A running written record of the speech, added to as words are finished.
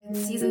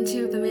Season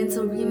 2 of the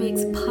Mental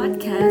Remix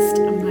podcast.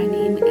 My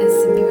name is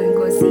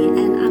Simphiwe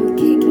and I'm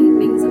kicking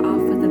things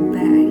off with a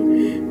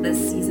bang this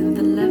season with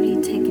the lovely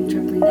tech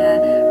entrepreneur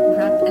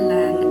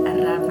Rapelang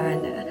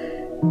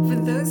Rabana. For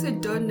those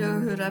who don't know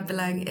who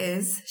Rapelang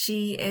is,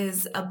 she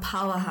is a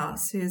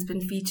powerhouse who has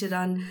been featured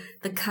on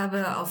the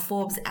cover of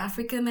Forbes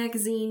Africa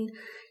magazine.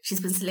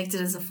 She's been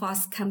selected as a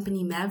Fast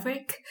Company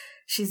Maverick.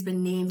 She's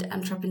been named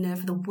Entrepreneur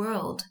for the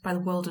World by the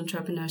World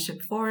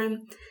Entrepreneurship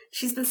Forum.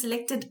 She's been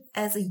selected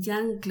as a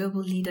Young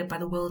Global Leader by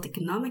the World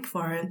Economic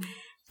Forum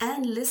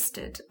and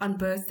listed on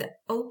both the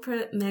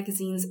Oprah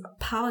magazine's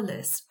Power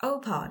List,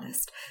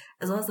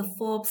 as well as the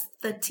Forbes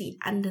 30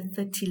 Under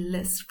 30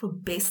 list for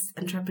best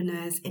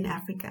entrepreneurs in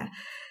Africa.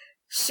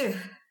 Sure,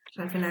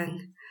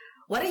 Rapelang,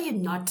 what are you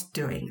not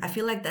doing? I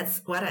feel like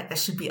that's what I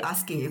should be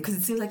asking you, because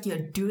it seems like you're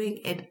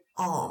doing it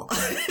all.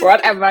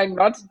 What am I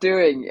not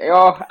doing?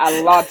 Oh,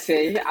 a lot,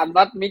 eh? I'm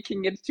not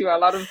making it to a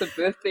lot of the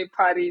birthday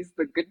parties,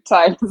 the good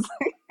times.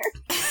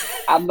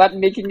 I'm not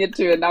making it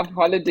to enough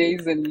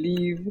holidays and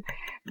leave.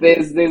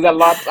 There's a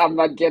lot I'm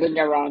not getting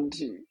around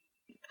to.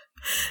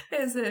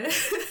 Is it?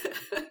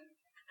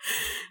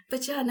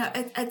 But yeah, no,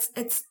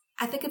 it's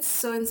I think it's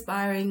so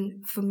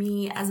inspiring for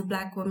me as a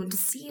Black woman to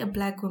see a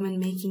Black woman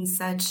making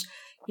such,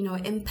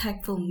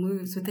 impactful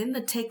moves within the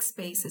tech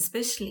space,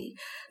 especially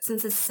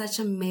since it's such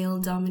a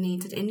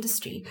male-dominated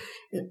industry.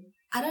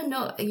 I don't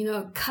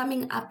know,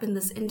 coming up in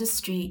this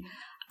industry,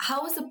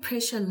 how was the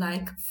pressure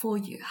like for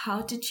you?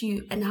 How did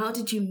you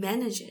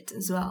manage it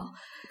as well?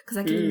 Because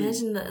I can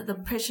imagine the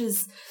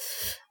pressures.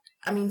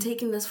 I mean,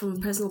 taking this from a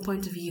personal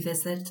point of view,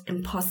 there's that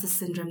imposter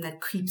syndrome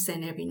that creeps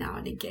in every now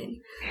and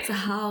again. So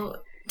how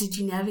did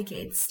you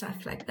navigate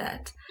stuff like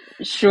that?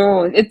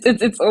 Sure,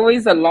 it's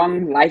always a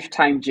long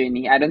lifetime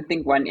journey. I don't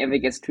think one ever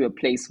gets to a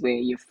place where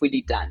you're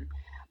fully done.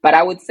 But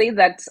I would say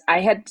that I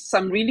had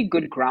some really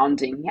good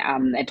grounding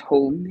at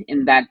home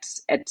in that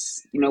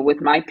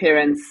with my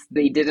parents,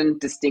 they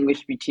didn't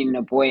distinguish between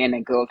a boy and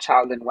a girl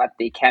child and what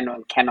they can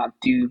or cannot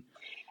do.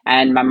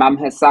 And my mom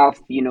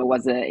herself,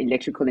 was an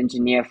electrical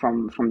engineer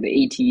from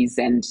the 80s,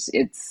 and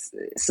it's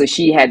so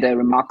she had a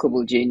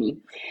remarkable journey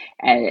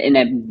in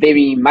a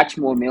very much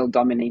more male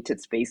dominated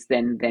space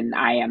than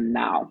I am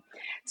now.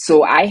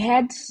 So I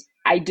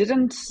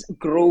didn't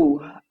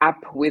grow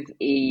up with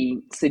a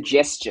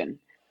suggestion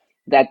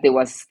that there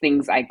was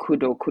things I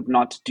could or could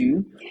not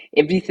do.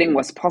 Everything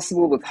was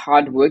possible with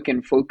hard work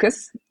and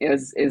focus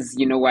is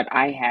what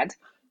I had.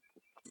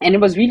 And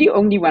it was really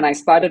only when I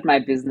started my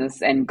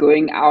business and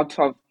going out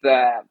of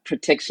the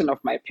protection of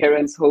my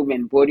parents' home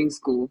and boarding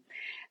school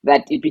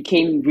that it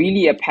became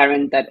really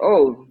apparent that,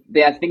 oh,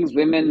 there are things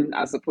women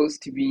are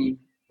supposed to be,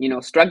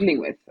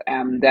 struggling with.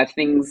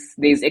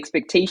 There's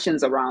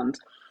expectations around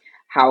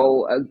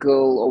how a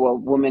girl or a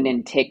woman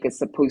in tech is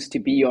supposed to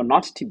be or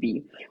not to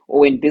be,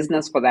 or in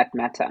business for that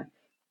matter.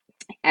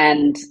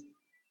 And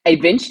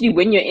eventually,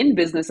 when you're in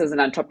business as an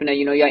entrepreneur,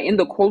 you're in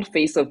the cold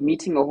face of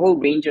meeting a whole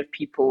range of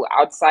people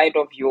outside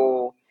of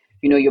your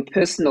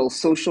personal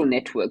social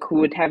network who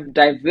would have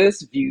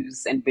diverse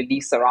views and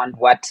beliefs around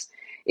what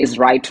is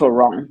right or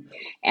wrong.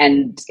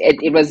 And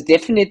it was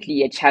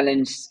definitely a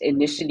challenge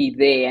initially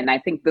there. And I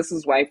think this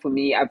is why, for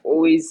me, I've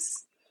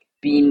always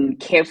been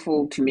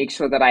careful to make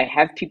sure that I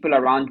have people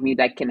around me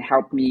that can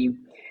help me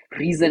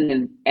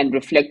reason and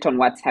reflect on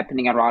what's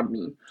happening around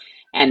me.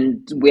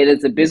 And whether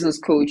it's a business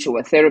coach or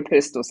a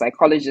therapist or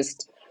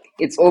psychologist,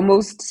 it's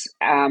almost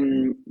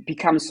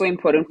become so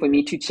important for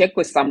me to check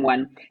with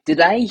someone.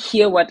 Did I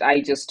hear what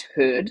I just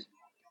heard?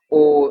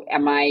 Or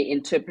am I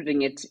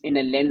interpreting it in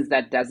a lens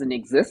that doesn't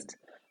exist?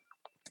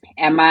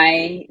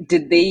 What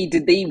did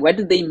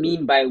they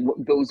mean by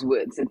those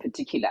words in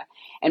particular?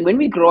 And when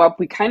we grow up,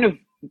 we kind of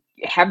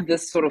have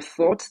this sort of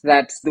thought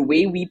that the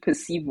way we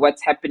perceive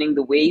what's happening,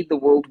 the way the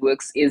world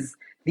works is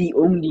the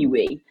only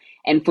way.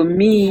 And for Yeah.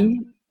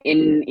 me,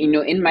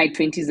 in my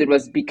 20s, it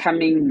was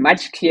becoming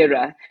much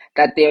clearer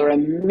that there are a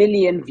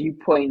million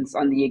viewpoints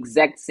on the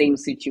exact same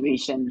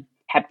situation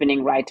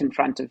happening right in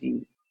front of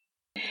you,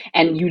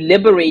 and you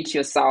liberate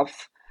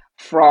yourself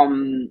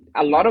from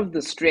a lot of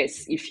the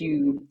stress if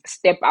you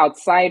step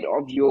outside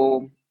of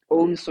your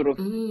own sort of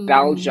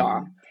bell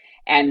jar Mm.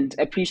 and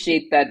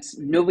appreciate that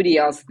nobody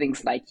else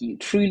thinks like you.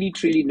 Truly,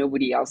 truly,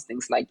 nobody else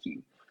thinks like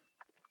you.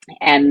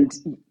 And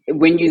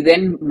when you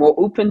then more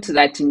open to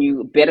that and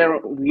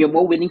you're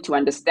more willing to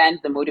understand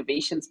the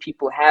motivations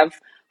people have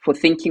for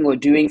thinking or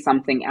doing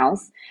something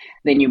else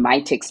than you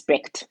might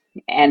expect.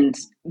 And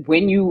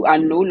when you are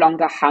no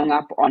longer hung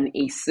up on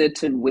a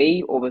certain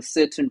way or a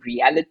certain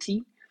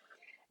reality,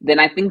 then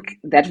I think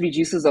that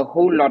reduces a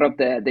whole lot of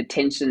the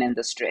tension and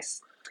the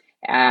stress.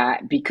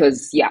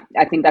 Because yeah,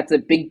 I think that's a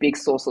big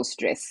source of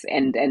stress.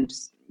 And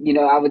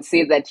I would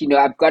say that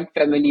I've got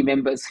family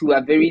members who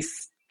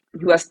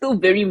are still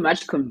very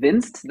much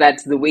convinced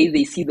that the way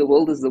they see the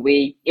world is the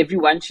way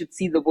everyone should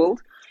see the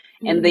world,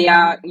 and they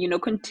are Mm.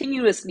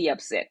 continuously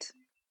upset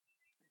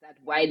that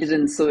why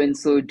didn't so and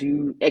so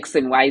do X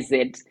and Y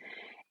Z.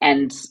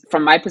 And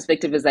from my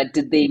perspective is that,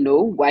 did they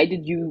know? Why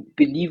did you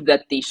believe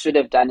that they should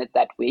have done it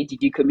that way?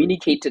 Did you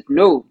communicate it?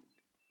 No.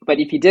 But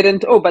if you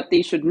didn't, oh, but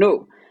they should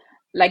know.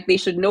 Like they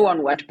should know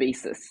on what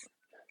basis,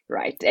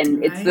 right?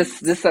 And it's this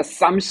Right. this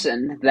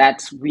assumption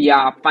that we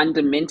are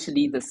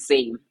fundamentally the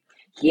same.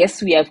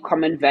 Yes, we have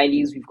common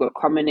values, we've got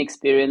common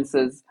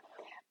experiences,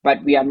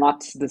 but we are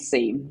not the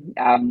same.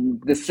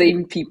 The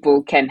same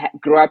people can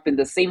grow up in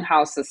the same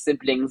house as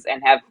siblings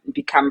and have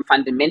become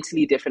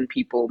fundamentally different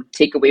people,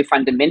 take away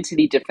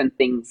fundamentally different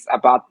things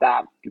about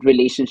their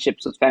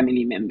relationships with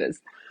family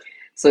members.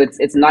 So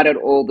it's not at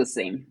all the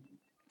same.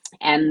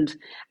 And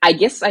I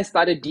guess I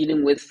started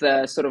dealing with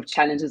sort of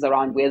challenges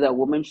around whether a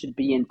woman should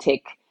be in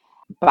tech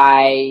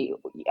by,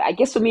 I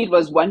guess for me, it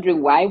was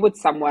wondering why would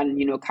someone,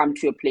 come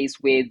to a place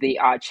where they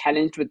are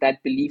challenged with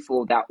that belief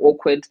or they're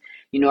awkward.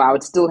 I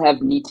would still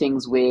have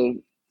meetings where,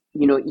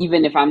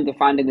 even if I'm the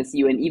founder and the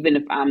CEO, and even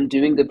if I'm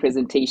doing the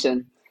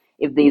presentation,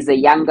 if there's a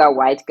younger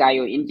white guy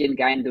or Indian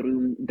guy in the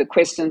room, the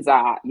questions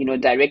are,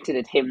 directed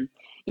at him,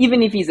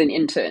 even if he's an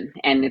intern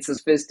and it's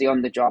his first day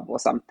on the job or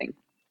something.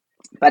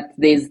 But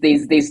there's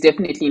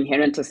definitely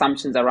inherent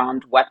assumptions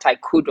around what I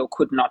could or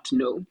could not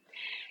know.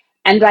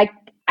 And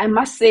I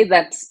must say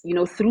that,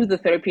 through the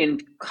therapy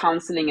and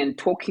counseling and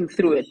talking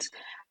through it,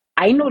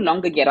 I no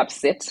longer get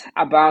upset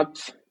about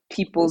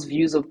people's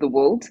views of the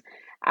world.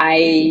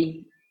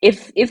 I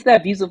if their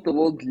views of the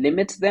world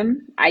limit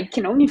them, I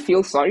can only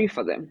feel sorry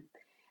for them.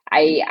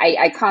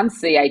 I can't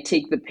say I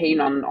take the pain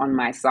on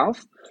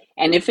myself.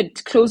 And if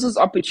it closes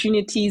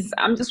opportunities,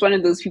 I'm just one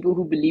of those people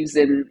who believes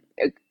in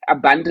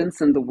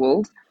abundance in the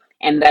world,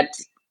 and that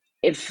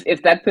if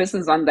that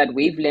person's on that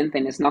wavelength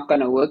and it's not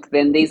going to work,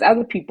 then there's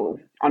other people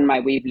on my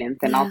wavelength,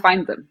 and I'll Yeah.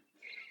 find them.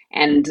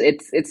 And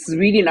it's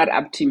really not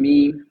up to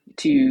me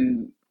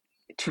to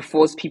to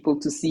force people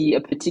to see a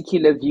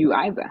particular view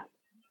either.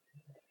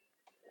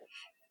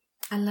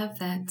 I love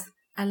that.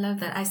 I love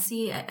that.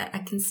 I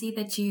can see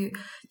that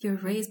you're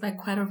raised by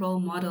quite a role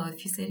model.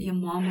 If you said your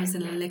mom was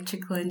an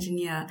electrical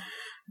engineer,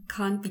 I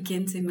can't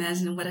begin to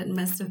imagine what it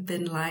must have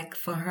been like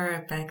for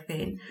her back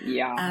then.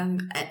 Yeah.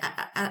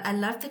 I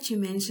love that you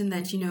mentioned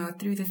that,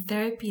 through the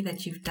therapy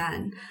that you've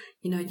done,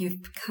 you've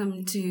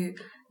come to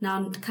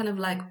now kind of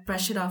like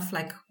brush it off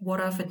like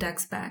water off a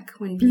duck's back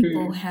when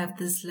people Hmm. have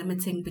this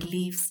limiting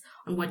beliefs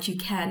on what you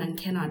can and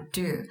cannot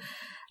do.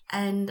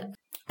 And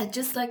I'd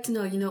just like to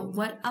know,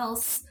 what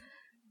else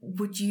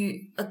would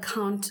you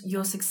account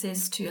your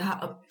success to,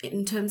 how,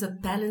 in terms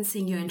of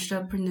balancing your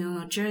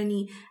entrepreneurial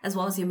journey as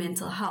well as your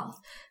mental health?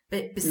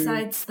 But Hmm.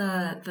 besides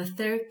the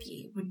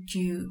therapy, would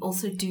you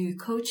also do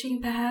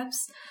coaching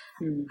perhaps?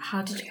 Hmm.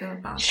 How did you go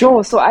about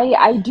Sure. that? So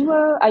I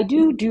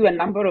do a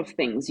number of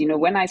things.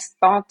 When I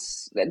start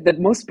at the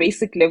most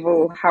basic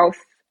level,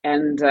 health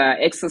and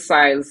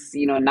exercise.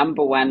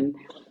 Number one,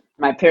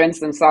 my parents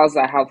themselves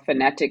are health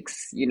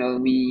fanatics.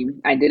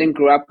 I didn't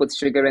grow up with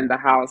sugar in the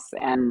house,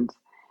 and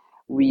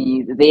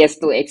they are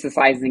still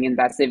exercising in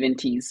their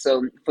 70s.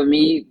 So for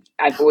me,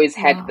 I've always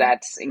had Wow.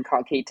 that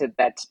inculcated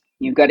that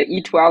you've got to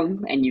eat well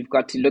and you've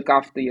got to look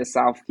after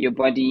yourself, your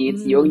body.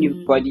 It's the only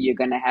Mm, body you're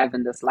going to have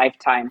in this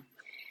lifetime.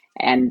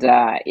 And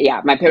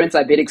yeah, my parents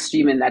are a bit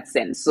extreme in that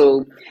sense.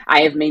 So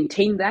I have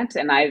maintained that.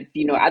 And I've,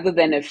 other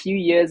than a few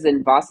years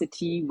in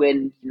varsity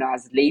when, I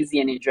was lazy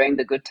and enjoying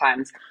the good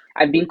times,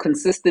 I've been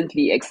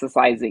consistently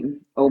exercising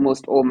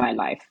almost all my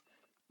life.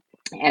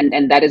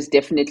 And that has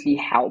definitely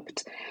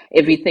helped.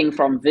 Everything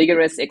from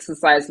vigorous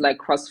exercise like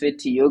CrossFit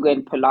to yoga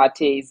and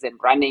Pilates and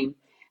running.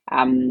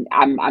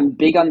 I'm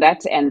big on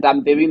that, and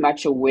I'm very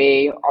much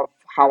aware of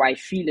how I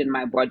feel in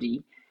my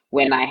body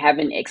when I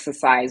haven't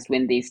exercised,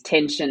 when there's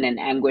tension and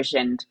anguish.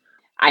 And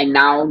I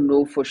now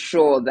know for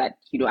sure that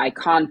I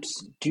can't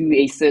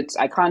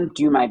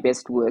do my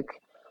best work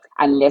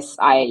unless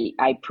I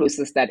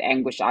process that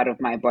anguish out of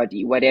my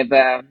body,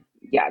 whatever,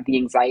 yeah, the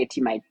anxiety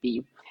might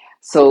be.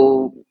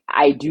 So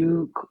I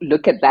do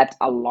look at that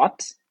a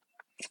lot.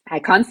 I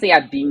can't say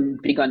I've been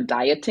big on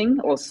dieting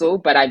or so,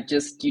 but I've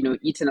just,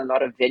 eaten a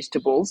lot of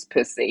vegetables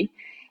per se.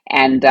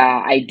 And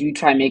I do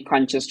try and make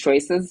conscious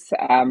choices.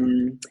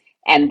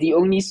 And the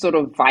only sort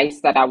of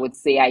vice that I would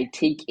say I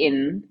take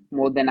in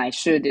more than I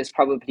should is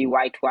probably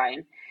white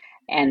wine.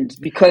 And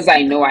because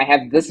I know I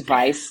have this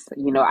vice,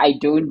 I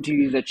don't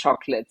do the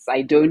chocolates,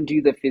 I don't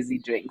do the fizzy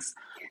drinks.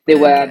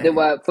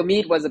 okay. For me,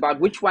 it was about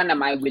which one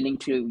am I willing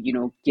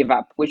to, give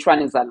up? Which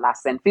one is a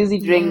last? And fizzy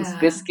drinks, Yeah.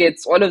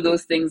 biscuits, all of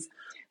those things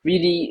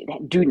really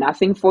do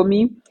nothing for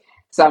me.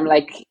 So I'm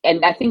like,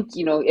 and I think,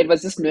 it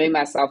was just knowing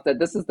myself that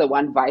this is the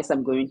one vice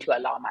I'm going to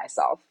allow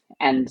myself.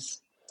 And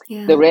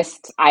the Yeah.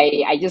 rest,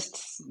 I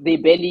just, they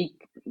barely,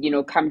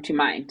 come to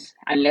mind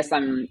unless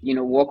I'm,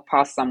 walk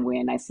past somewhere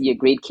and I see a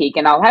great cake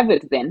and I'll have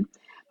it then.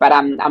 But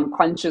I'm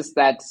conscious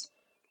that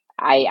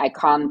I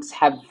can't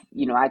have,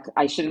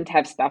 I shouldn't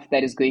have stuff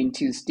that is going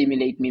to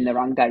stimulate me in the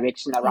wrong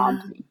direction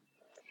around Yeah. me,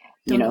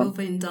 you Don't know.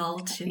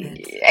 overindulge in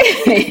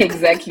it.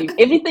 Exactly.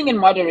 Everything in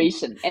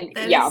moderation. And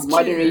That yeah, is true.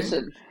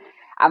 moderation.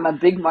 I'm a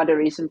big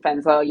moderation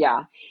fan. So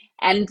yeah.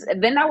 And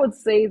then I would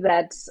say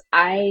that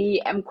I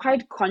am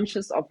quite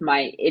conscious of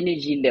my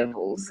energy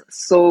levels.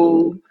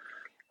 So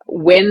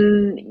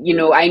when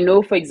I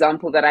know, for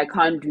example, that I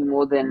can't do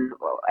more than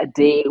a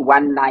day,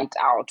 one night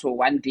out, or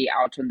one day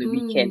out on the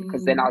weekend,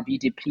 because then I'll Mm. be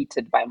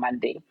depleted by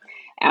Monday.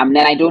 Then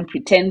I don't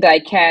pretend I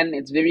can.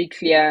 It's very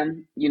clear,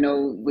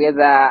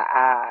 whether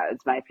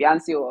it's my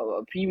fiance or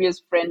a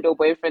previous friend or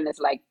boyfriend. It's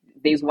like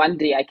there's one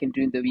day I can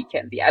do in the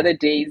weekend. The other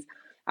days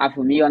are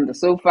for me on the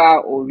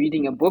sofa or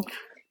reading a book,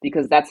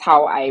 because that's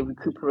how I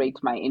recuperate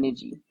my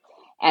energy.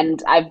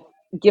 And I've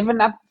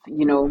given up,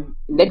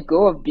 let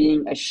go of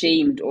being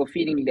ashamed or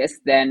feeling less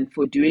than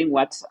for doing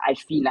what I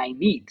feel I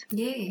need.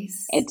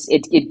 Yes.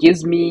 It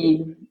gives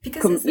me,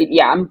 Because it's,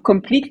 yeah, I'm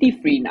completely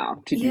free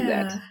now to do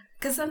that. yeah.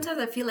 Because sometimes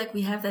I feel like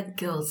we have that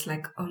guilt,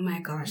 like, oh my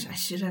gosh, I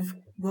should have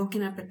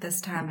woken up at this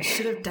time. I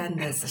should have done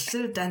this. I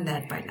should have done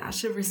that by now. I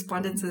should have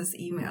responded to this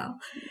email.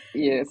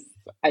 Yes,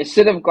 I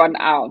should have gone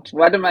out.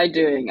 What am I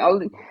doing?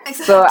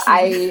 So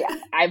Exactly.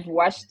 I've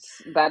watched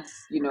that,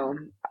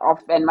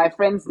 off, and my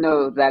friends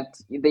know that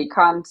they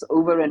can't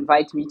over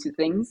invite me to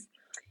things.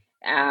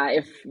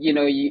 If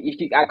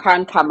I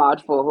can't come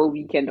out for a whole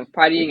weekend of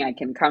partying, I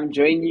can come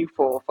join you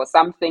for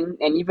something.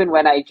 And even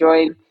when I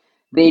join,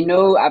 they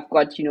know I've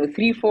got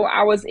 3-4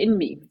 hours in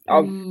me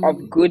of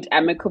Mm. good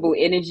amicable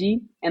energy,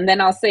 and then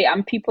I'll say,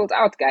 I'm peopled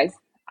out, guys.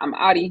 I'm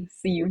outie.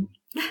 See you.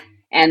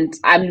 And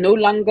I'm no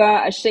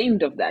longer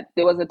ashamed of that.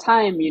 There was a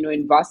time,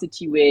 in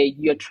varsity where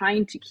you're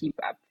trying to keep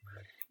up.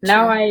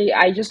 Now True.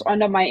 I just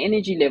honor my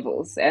energy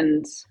levels,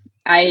 and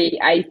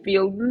I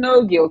feel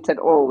no guilt at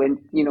all when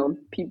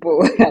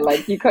people are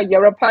like,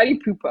 you're a party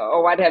pooper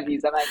or what have you.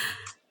 So I'm like,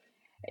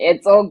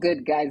 it's all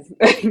good, guys.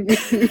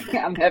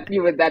 I'm happy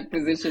with that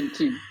position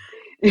too.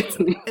 It's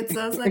it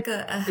sounds like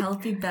a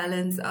healthy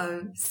balance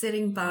of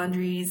setting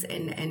boundaries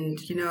and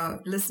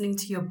listening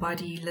to your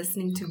body,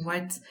 listening to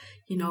what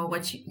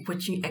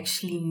you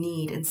actually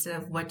need instead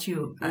of what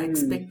you are Mm,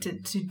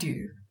 expected to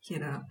do, you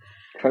know.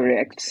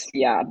 correct.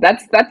 Yeah,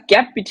 that's that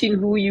gap between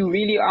who you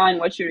really are and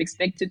what you're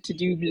expected to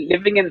do.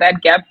 Living in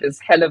that gap is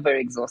hell of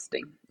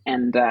exhausting.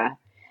 And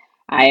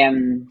I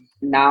am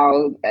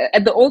now,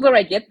 the older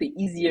I get, the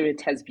easier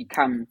it has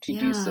become to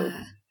do so.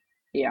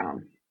 Yeah, Yeah.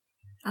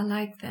 I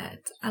like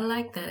that. I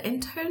like that. In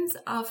terms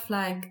of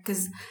like,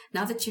 because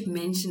now that you've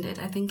mentioned it,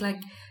 I think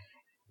like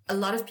a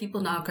lot of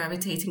people now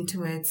gravitating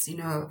towards,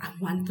 I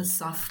want the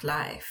soft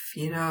life,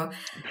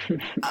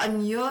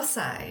 On your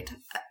side,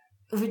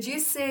 would you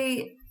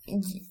say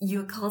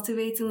you're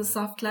cultivating the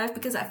soft life?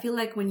 Because I feel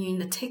like when you're in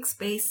the tech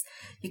space,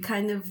 you're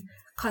kind of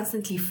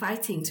constantly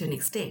fighting to an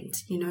extent.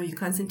 You're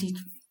constantly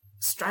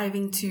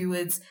striving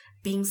towards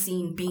being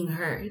seen, being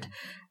heard.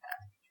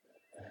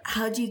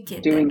 How do you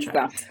get Doing that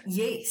right? stuff.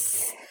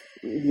 Yes.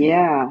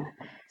 Yeah.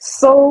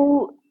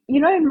 So,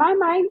 in my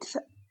mind,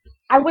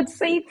 I would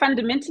say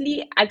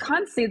fundamentally, I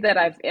can't say that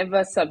I've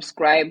ever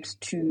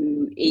subscribed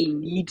to a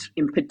need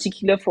in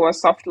particular for a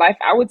soft life.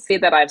 I would say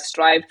that I've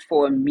strived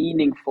for a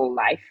meaningful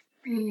life.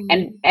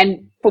 Mm,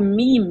 And for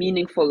me,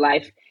 meaningful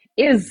life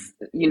is,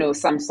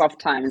 some soft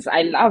times.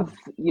 I love,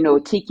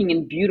 taking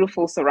in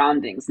beautiful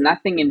surroundings.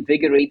 Nothing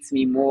invigorates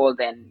me more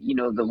than,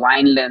 the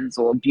winelands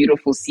or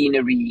beautiful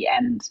scenery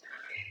and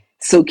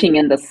soaking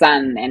in the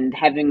sun and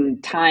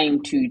having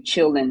time to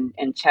chill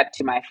and chat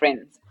to my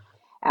friends.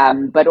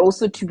 But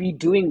also to be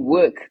doing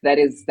work that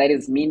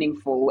is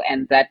meaningful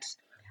and that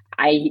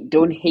I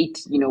don't hate,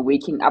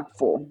 waking up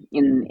for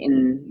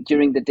in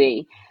during the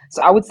day.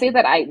 So I would say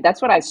that I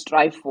that's what I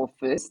strive for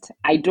first.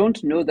 I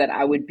don't know that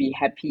I would be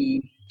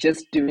happy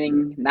just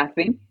doing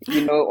nothing,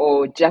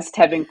 or just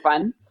having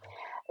fun.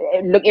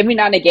 Look, every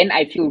now and again,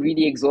 I feel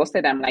really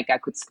exhausted. I'm like, I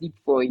could sleep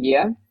for a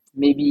year.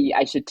 Maybe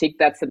I should take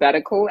that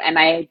sabbatical. And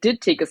I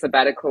did take a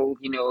sabbatical,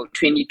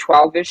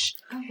 2012-ish,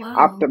 oh,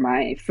 after wow.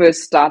 my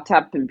first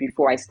startup and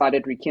before I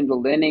started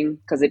Rekindle Learning,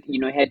 because it,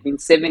 had been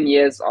 7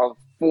 years of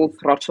full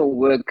throttle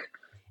work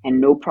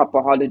and no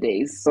proper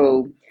holidays.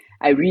 So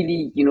I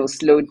really,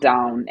 slowed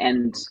down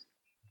and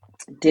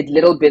did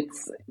little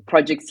bits,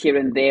 projects here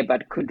and there,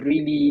 but could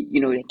really,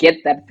 get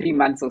that 3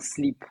 months of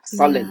sleep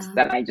solid Yeah.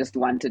 that I just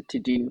wanted to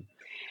do.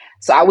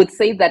 So I would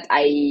say that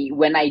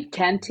when I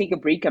can take a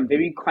break, I'm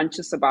very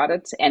conscious about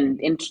it. And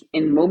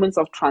in moments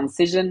of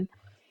transition,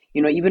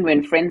 even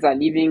when friends are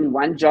leaving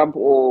one job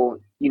or,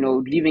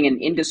 leaving an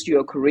industry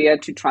or career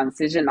to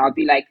transition, I'll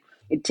be like,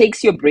 it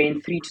takes your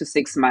brain 3 to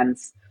 6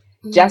 months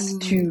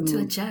just To to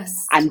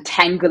adjust.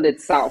 untangle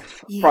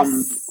itself from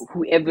Yes.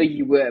 whoever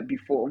you were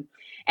before.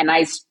 And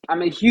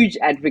I'm a huge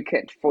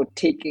advocate for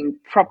taking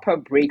proper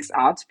breaks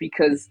out,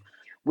 because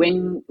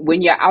when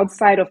you're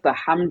outside of the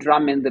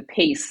humdrum and the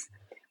pace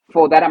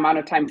for that amount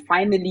of time,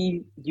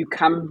 finally you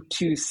come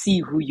to see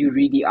who you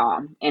really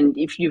are. And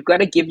if you've got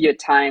to give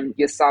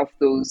yourself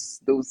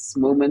those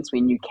moments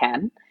when you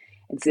can,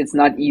 it's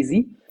not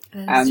easy.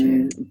 That is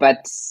true.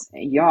 But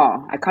yeah,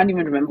 I can't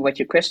even remember what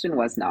your question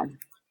was now.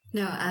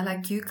 No, I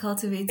like you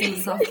cultivating the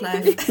soft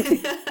life.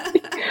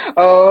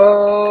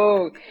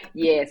 Oh,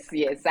 yes,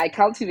 yes. I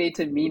cultivate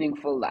a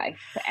meaningful life.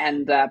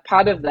 And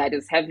part of that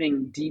is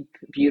having deep,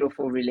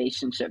 beautiful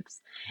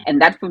relationships.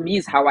 And that for me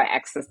is how I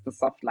access the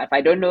soft life.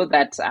 I don't know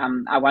that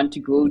I want to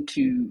go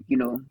to,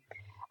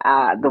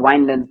 the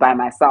winelands by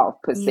myself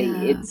per se.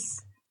 Yeah.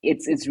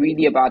 It's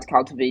really about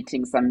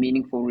cultivating some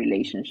meaningful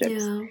relationships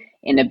Yeah.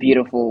 in a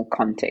beautiful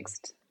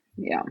context.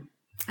 Yeah.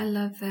 I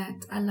love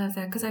that. I love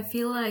that because I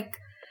feel like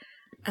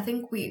I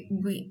think we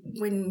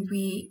when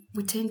we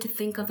tend to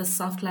think of the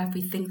soft life,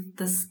 we think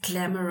this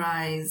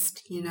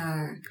glamorized,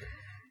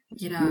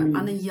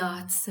 on a Mm.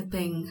 yacht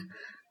sipping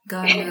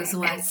God knows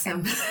what,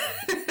 some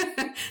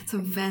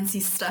some fancy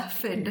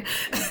stuff, and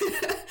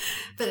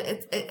but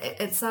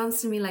it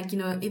sounds to me like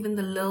even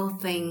the little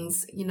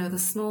things, the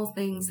small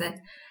things that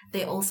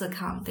they also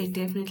count. They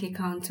definitely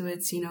count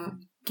towards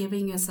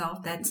giving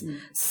yourself that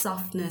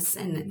softness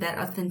and that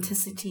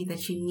authenticity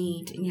that you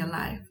need in your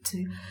life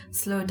to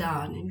slow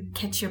down and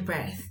catch your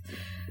breath.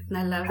 And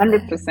I love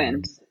that.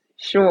 100%.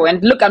 Sure.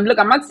 And look, I'm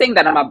not saying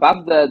that I'm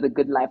above the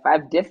good life.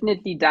 I've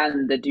definitely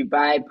done the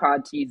Dubai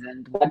parties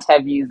and what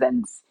have yous,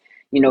 and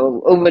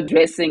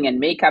overdressing and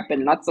makeup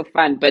and lots of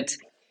fun.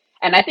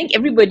 And I think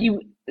everybody,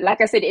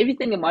 like I said,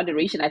 everything in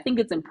moderation. I think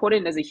it's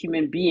important as a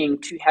human being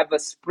to have a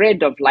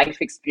spread of life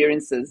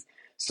experiences.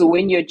 So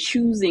when you're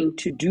choosing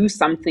to do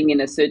something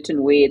in a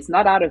certain way, it's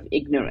not out of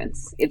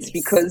ignorance. It's Yes.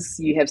 because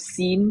you have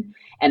seen,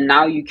 and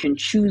now you can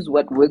choose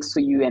what works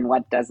for you and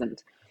what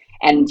doesn't.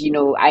 And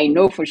I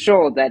know for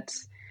sure that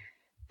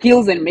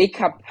heels and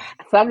makeup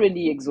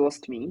thoroughly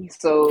exhaust me.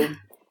 So,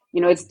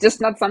 it's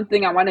just not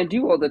something I want to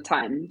do all the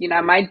time.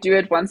 I might do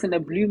it once in a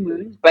blue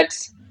moon, but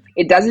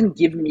it doesn't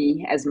give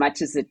me as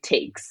much as it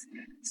takes.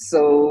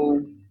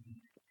 So,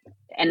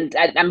 and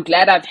I'm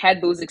glad I've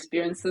had those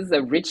experiences,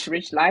 a rich,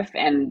 rich life,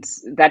 and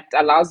that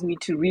allows me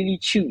to really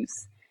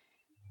choose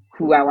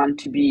who I want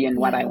to be and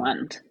what I Yeah.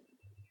 want.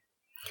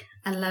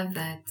 I love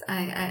that.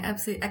 I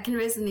absolutely I can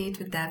resonate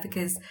with that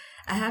because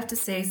I have to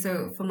say,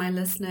 so for my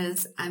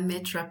listeners, I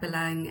met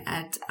Rapelang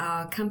at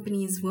our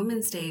company's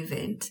Women's Day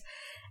event,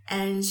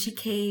 and she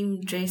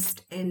came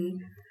dressed in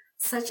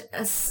such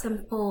a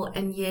simple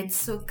and yet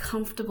so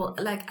comfortable.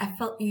 Like I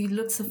felt you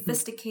look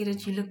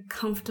sophisticated, you look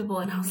comfortable,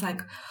 and I was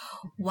like,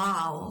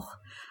 wow,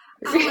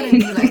 I want to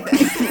be like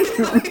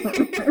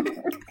that.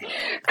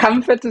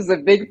 Comfort is a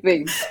big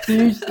thing,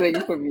 huge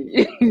thing for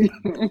me.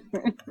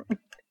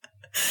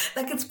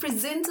 Like it's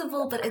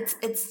presentable, but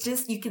it's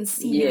just you can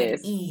see you're at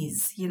Yes.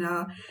 ease. And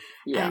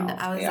Yeah.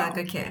 I was Yeah. like,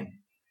 okay,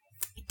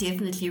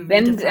 definitely And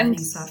redefining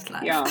soft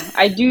life. yeah,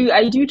 I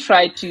do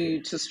try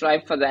to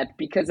strive for that,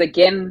 because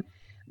again,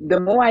 the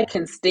more I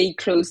can stay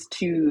close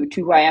to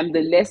who I am,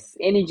 the less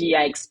energy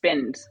I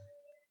expend,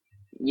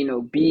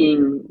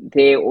 being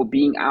there or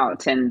being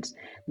out, and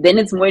then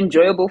it's more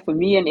enjoyable for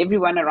me and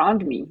everyone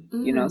around me.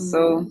 So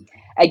Mm,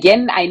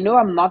 again, I know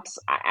I'm not,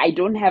 I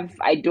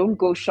don't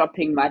go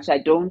shopping much. I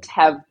don't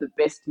have the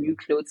best new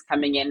clothes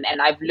coming in,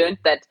 and I've learned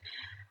that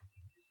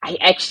I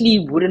actually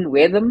wouldn't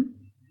wear them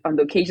on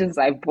the occasions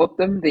I've bought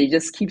them. They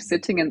just keep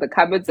sitting in the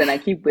cupboards, and I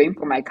keep going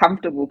for my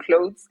comfortable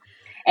clothes.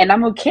 And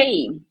I'm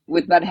okay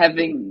with not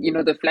having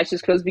the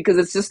flashiest clothes, because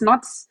it's just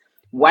not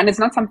one, it's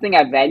not something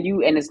I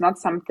value, and it's not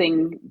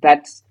something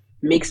that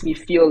makes me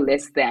feel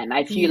less than.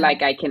 I feel yeah,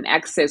 like I can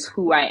access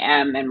who I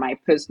am and my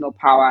personal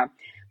power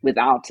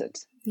without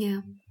it.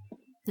 yeah.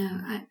 No,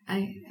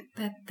 I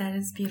that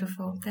is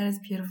beautiful. That is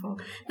beautiful.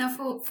 Now,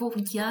 for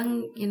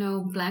young,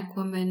 black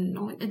women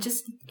or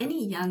just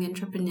any young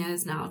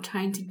entrepreneurs now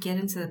trying to get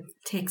into the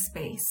tech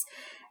space,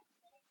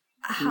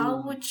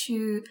 how Mm. would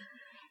you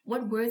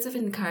what words of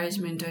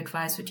encouragement or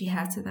advice would you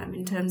have to them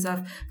in terms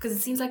of, because it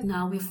seems like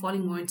now we're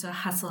falling more into a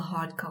hustle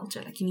hard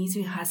culture, like you need to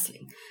be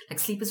hustling, like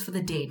sleep is for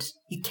the dead,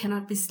 you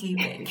cannot be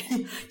sleeping.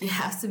 You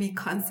have to be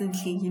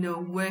constantly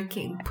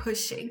working,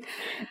 pushing.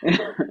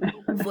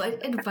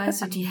 What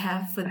advice would you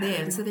have for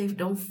them so they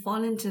don't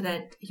fall into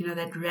that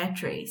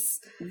rat race?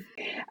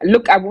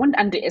 Look, I won't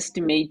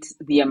underestimate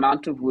the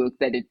amount of work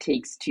that it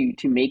takes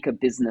to make a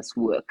business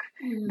work.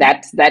 Mm,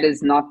 That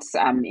is not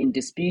in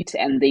dispute,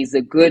 and there's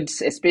a good,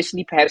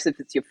 especially perhaps if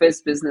it's your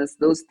first business,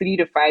 those 3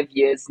 to 5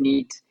 years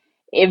need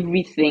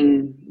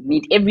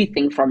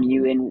everything from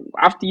you, and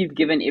after you've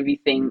given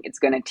everything, it's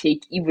going to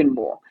take even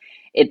more.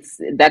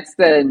 That's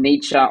the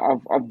nature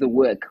of the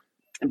work.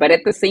 But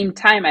at the same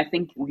time, I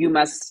think you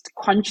must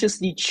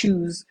consciously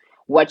choose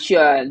what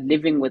you're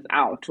living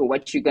without, or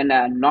what you're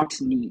gonna not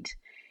need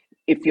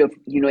if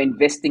you're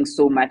investing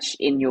so much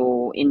in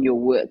your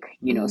work.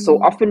 So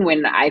mm, often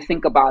when I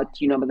think about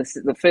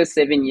the first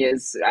 7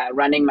 years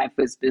running my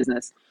first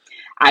business,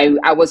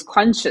 I was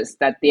conscious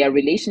that there are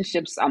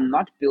relationships I'm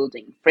not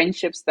building,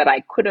 friendships that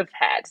I could have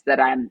had that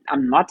I'm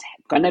not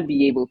gonna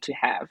be able to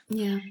have,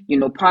 yeah,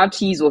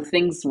 parties or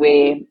things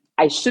where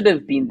I should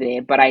have been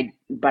there, but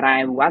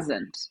I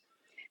wasn't,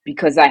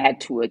 because I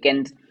had to work.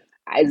 And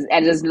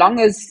as long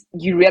as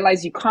you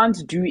realize you can't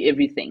do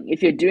everything,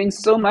 if you're doing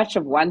so much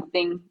of one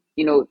thing,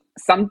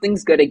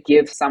 something's got to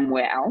give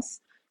somewhere else,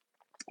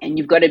 and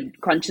you've got to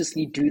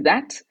consciously do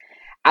that.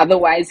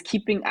 Otherwise,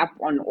 keeping up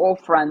on all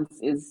fronts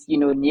is,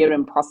 near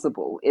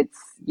impossible.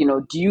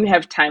 Do you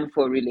have time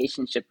for a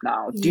relationship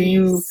now? Do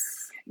you,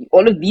 yes,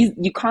 all of these,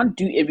 you can't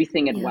do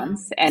everything at yeah,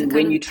 once. to And kind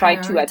when of you try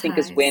to, I think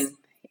is prioritize. when,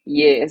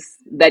 yes,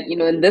 that,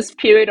 in this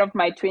period of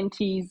my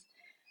 20s,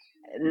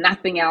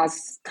 nothing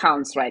else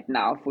counts right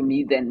now for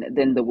me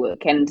than the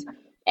work. And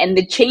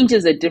it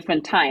changes at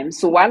different times.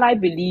 So while I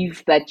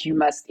believe that you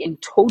must in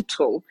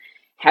total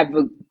have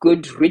a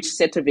good rich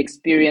set of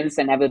experience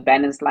and have a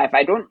balanced life,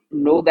 I don't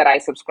know that I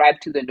subscribe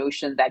to the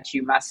notion that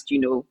you must,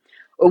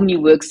 only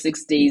work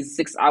 6 days,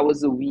 6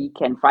 hours a week,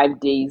 and 5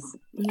 days,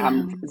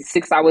 Yeah.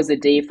 6 hours a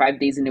day, 5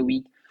 days in a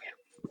week.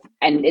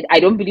 And I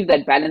don't believe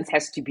that balance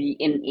has to be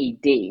in a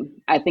day.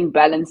 I think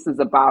balance is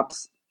about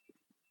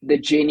the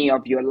journey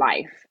of your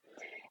life.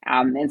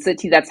 And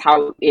certainly that's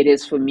how it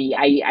is for me.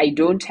 I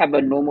don't have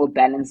a normal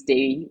balanced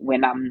day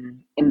when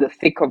I'm in the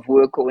thick of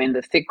work or in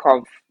the thick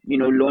of,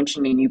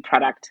 launching a new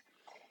product.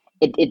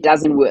 It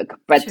doesn't work.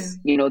 But, True.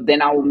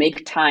 then I will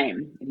make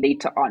time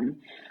later on.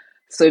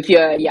 So if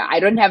you're, yeah, I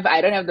don't have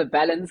the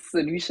balance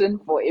solution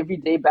for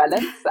everyday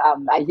balance.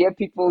 I hear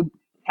people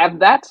have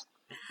that,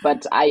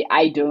 but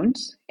I don't.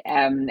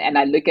 And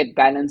I look at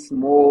balance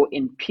more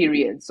in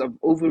periods of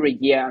over a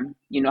year.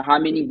 How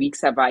many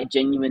weeks have I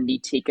genuinely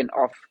taken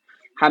off?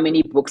 How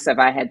many books have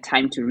I had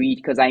time to read?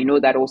 Because I know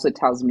that also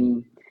tells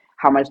me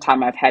how much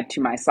time I've had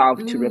to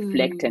myself to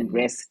reflect and Mm,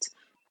 rest.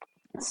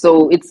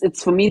 So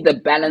it's for me the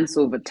balance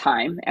over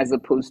time as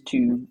opposed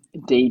to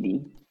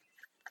daily.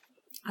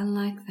 I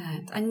like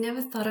that. I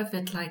never thought of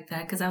it like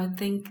that because I would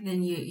think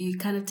then you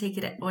kind of take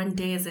it one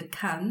day as it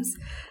comes,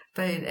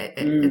 but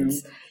Mm,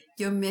 it's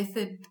your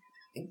method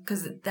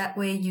because that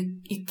way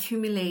you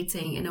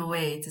accumulating in a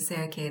way to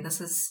say, okay,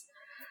 this is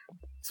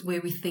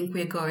where we think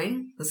we're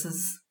going. This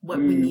is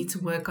what we mm, need to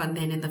work on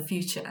then in the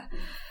future.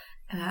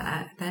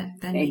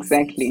 That makes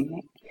sense. exactly.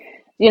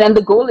 And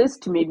the goal is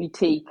to maybe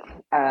take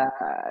uh,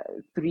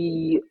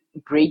 3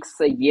 breaks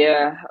a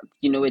year,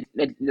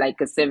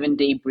 like a 7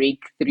 day break,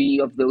 three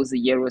of those a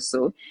year or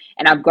so.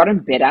 And I've gotten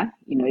better.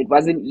 It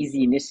wasn't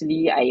easy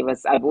initially.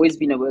 I've always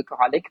been a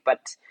workaholic, but,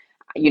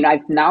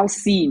 I've now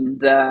seen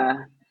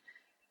the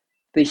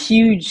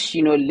huge,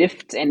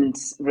 lift and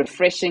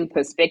refreshing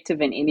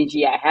perspective and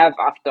energy I have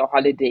after a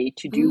holiday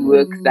to do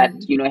work that,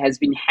 Mm, has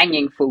been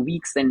hanging for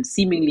weeks and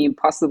seemingly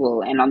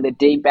impossible. And on the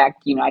day back,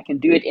 I can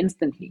do it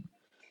instantly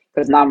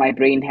because now my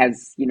brain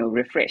has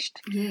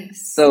refreshed.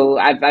 yes. So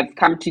I've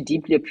come to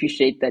deeply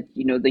appreciate that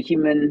the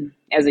human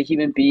as a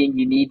human being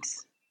you need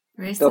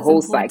Rest the is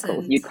whole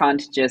cycle. important. You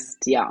can't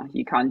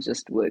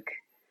just work.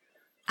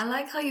 I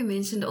like how you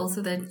mentioned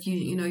also that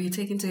you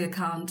take into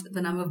account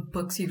the number of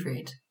books you've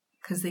read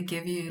because they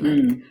give you like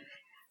Mm.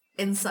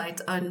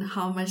 insight on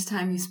how much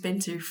time you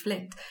spend to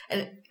reflect.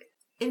 And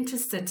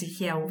interested to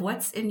hear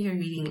what's in your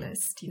reading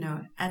list,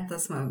 at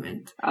this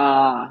moment.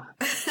 Ah,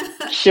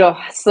 sure.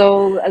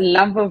 So a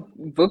number of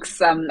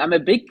books. I'm a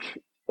big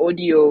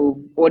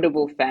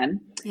audible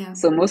fan. Yeah.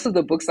 So most of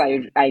the books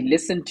I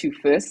listen to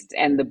first,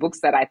 and the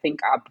books that I think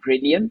are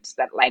brilliant,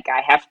 that like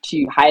I have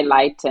to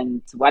highlight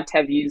and what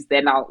have you,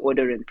 then I'll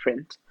order in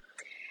print.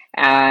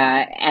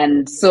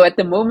 And so at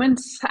the moment,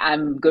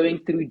 I'm going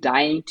through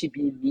Dying to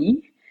Be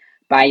Me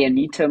by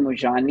Anita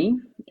Mojani.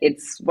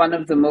 It's one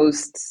of the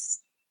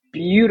most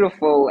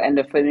beautiful and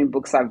affirming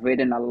books I've read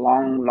in a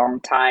long, long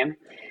time.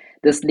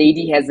 This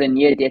lady has a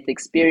near death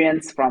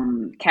experience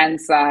from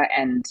cancer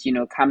and,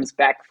 comes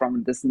back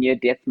from this near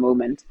death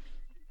moment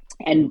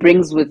and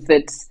brings with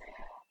it,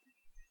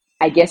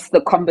 I guess,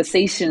 the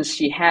conversations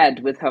she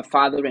had with her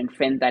father and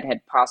friend that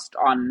had passed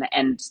on,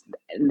 and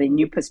the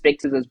new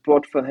perspective was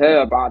brought for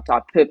her about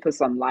our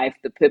purpose on life,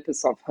 the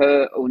purpose of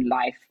her own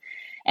life,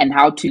 and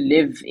how to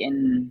live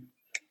in,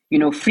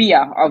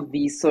 freer of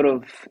these sort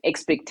of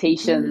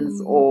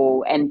expectations Mm,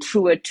 or and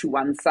truer to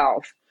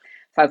oneself.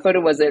 So I thought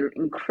it was an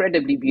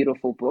incredibly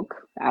beautiful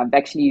book. I've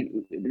actually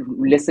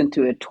listened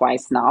to it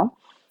twice now.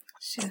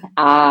 sure.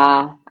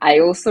 I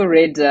also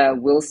read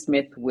Will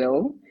Smith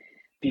Will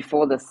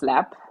before the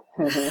slap,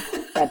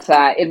 but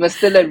it was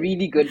still a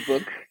really good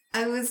book.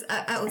 I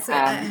also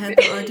I Um, had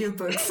the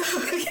audiobook, so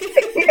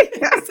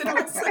yes, it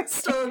was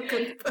so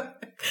good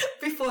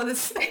before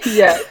this.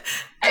 yeah.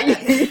 Yeah.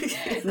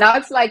 Now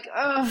it's like,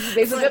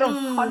 there's It's a like, bit of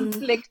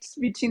conflict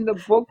between the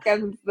book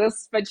and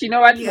this, but you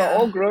know what? We're yeah,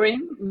 all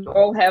growing. We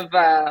all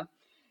have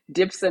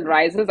dips and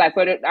rises. I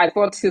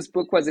thought his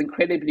book was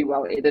incredibly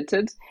well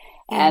edited,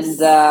 yes.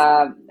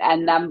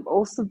 and I'm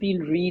also been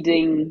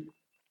reading.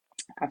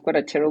 I've got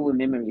a terrible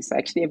memory, so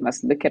actually I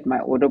must look at my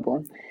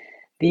Audible.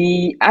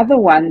 The other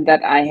one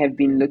that I have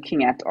been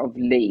looking at of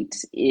late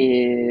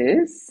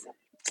is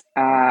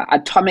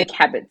Atomic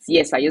Habits.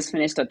 Yes, I just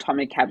finished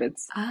Atomic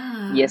Habits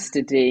Ah,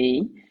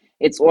 yesterday.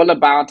 It's all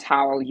about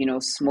how,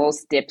 small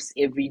steps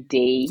every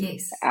day,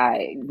 yes.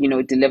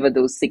 deliver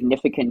those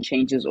significant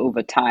changes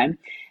over time,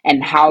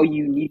 and how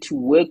you need to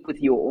work with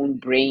your own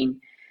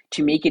brain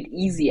to make it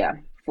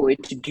easier for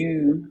it to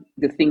do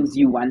the things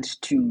you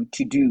want to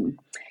do.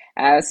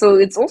 So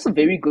it's also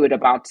very good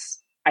about.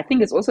 I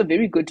think it's also a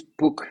very good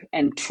book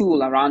and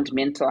tool around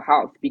mental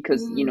health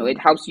because it Mm,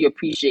 helps you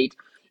appreciate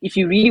if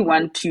you really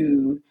want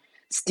to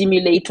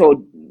stimulate or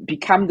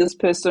become this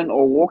person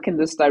or walk in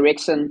this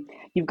direction.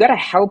 You've got to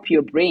help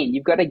your brain.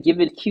 You've got to give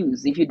it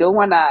cues. If you don't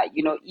want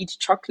to, eat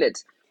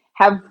chocolate,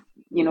 have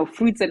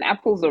fruits and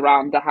apples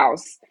around the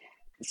house.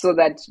 so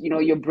that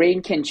your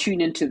brain can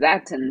tune into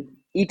that and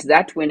eat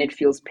that when it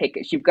feels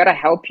peckish. You've got to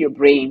help your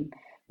brain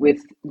with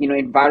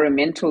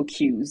environmental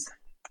cues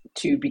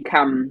to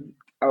become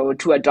or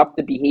to adopt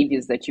the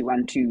behaviors that you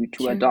want to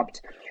True.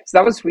 adopt. So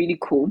that was really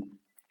cool.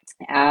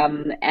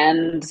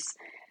 And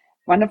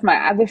one of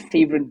my other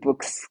favorite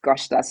books,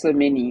 gosh, there's so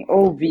many.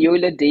 Oh,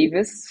 Viola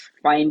Davis,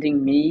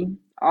 Finding Me.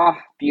 Oh,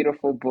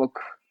 beautiful book.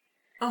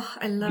 Oh,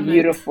 I love it.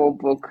 Beautiful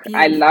book.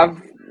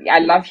 Beautiful. I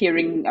love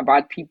hearing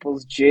about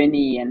people's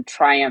journey and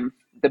triumph,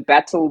 the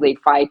battle they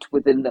fight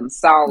within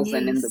themselves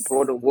and in the Yes.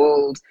 broader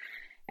world.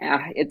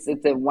 It's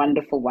a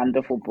wonderful,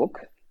 wonderful book.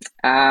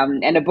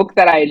 And a book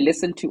that I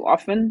listen to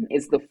often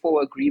is The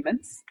Four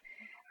Agreements.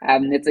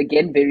 It's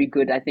again very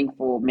good, I think,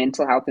 for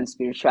mental health and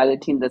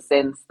spirituality in the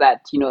sense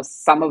that,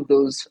 some of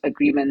those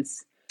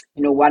agreements,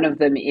 one of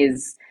them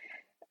is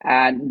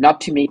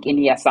not to make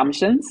any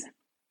assumptions,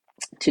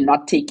 to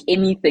not take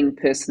anything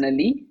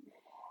personally,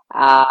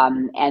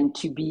 and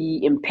to be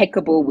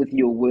impeccable with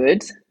your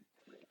word.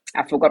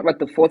 I forgot what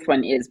the fourth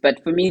one is,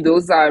 but for me,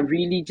 those are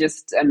really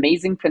just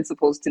amazing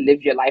principles to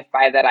live your life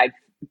by that I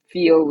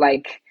feel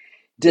like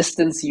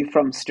distance you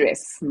from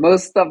stress.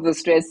 Most of the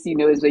stress,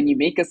 is when you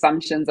make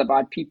assumptions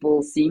about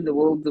people seeing the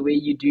world the way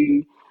you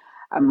do.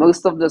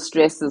 Most of the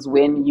stress is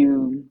when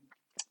you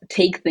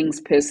take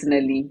things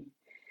personally,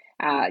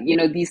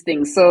 these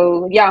things.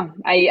 So, yeah,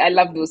 I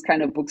love those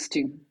kind of books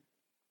too.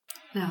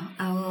 No,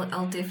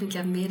 I'll definitely,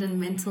 I've made a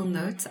mental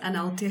note and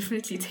I'll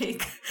definitely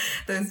take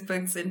those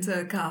books into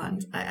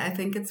account. I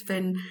think it's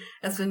been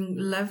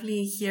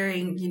lovely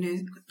hearing,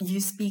 you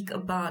speak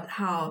about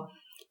how,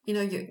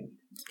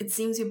 it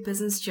seems your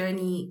business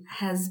journey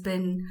has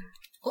been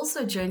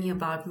also a journey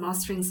about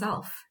mastering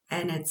self.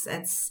 And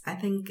I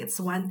think it's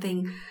one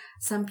thing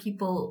some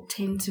people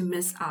tend to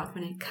miss out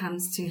when it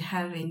comes to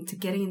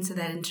getting into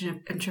that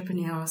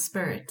entrepreneurial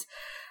spirit.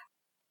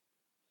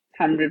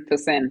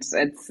 100%.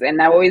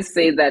 And I always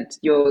say that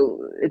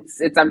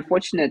it's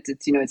unfortunate.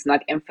 It's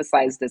not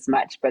emphasized as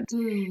much, but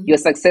your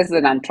Mm, success as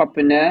an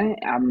entrepreneur,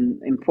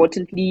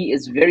 importantly,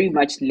 is very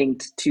much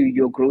linked to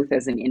your growth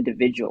as an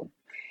individual.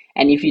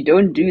 And if you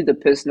don't do the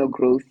personal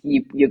growth,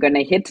 you're going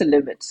to hit a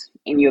limit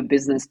in your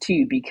business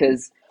too,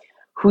 because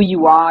who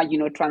you are,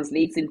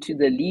 translates into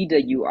the leader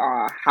you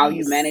are, how you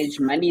yes. manage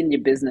money in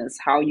your business,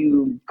 how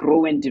you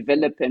grow and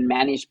develop and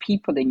manage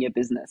people in your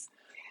business.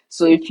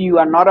 So if you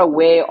are not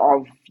aware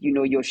of,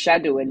 your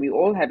shadow, and we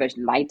all have a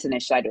light and a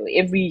shadow,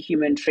 every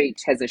human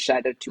trait has a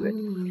shadow to it.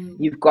 Mm,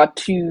 You've got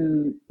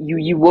to,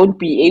 you won't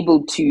be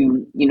able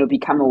to,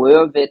 become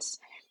aware of it,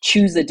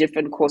 choose a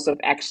different course of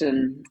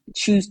action,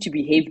 choose to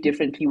behave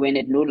differently when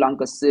it no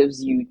longer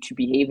serves you to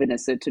behave in a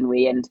certain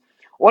way. And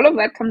all of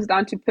that comes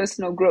down to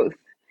personal growth.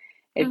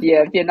 If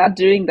you're not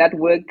doing that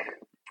work,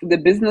 the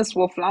business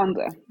will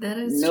flounder, that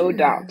is no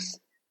doubt. true.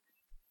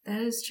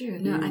 That is true.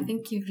 No, I Mm.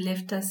 think you've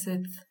left us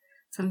with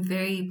some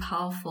very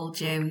powerful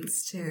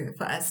gems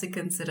for us to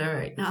consider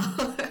right now.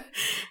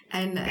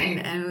 And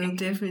we'll I'm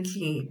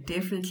definitely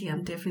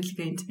going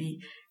to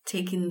be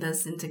taking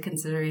this into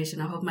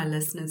consideration. I hope my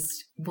listeners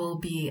will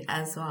be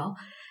as well.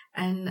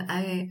 And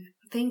I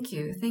thank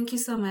you. Thank you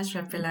so much,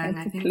 Rapelang. It's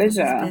I a think this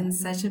has pleasure. been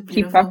such a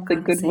Keep beautiful up the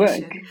good work.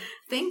 conversation.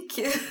 Thank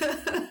you.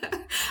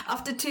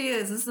 After 2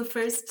 years, this is the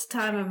first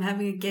time I'm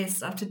having a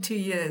guest after 2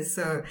 years.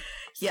 So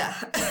yeah,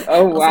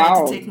 Oh, also had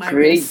to wow. take my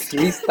Great. rest.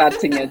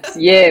 Restarting it.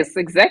 Yes,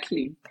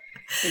 exactly.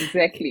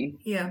 Exactly.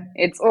 Yeah,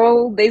 It's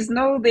all, there's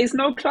no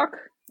clock.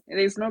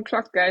 There's no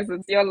clock, guys.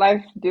 It's your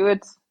life. Do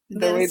it the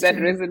that way is that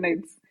true.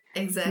 resonates.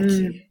 Mm,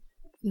 Exactly.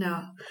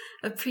 No,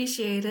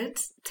 appreciate it.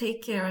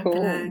 Take care, cool.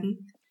 Rapelang.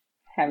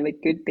 Have a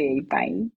good day. Bye.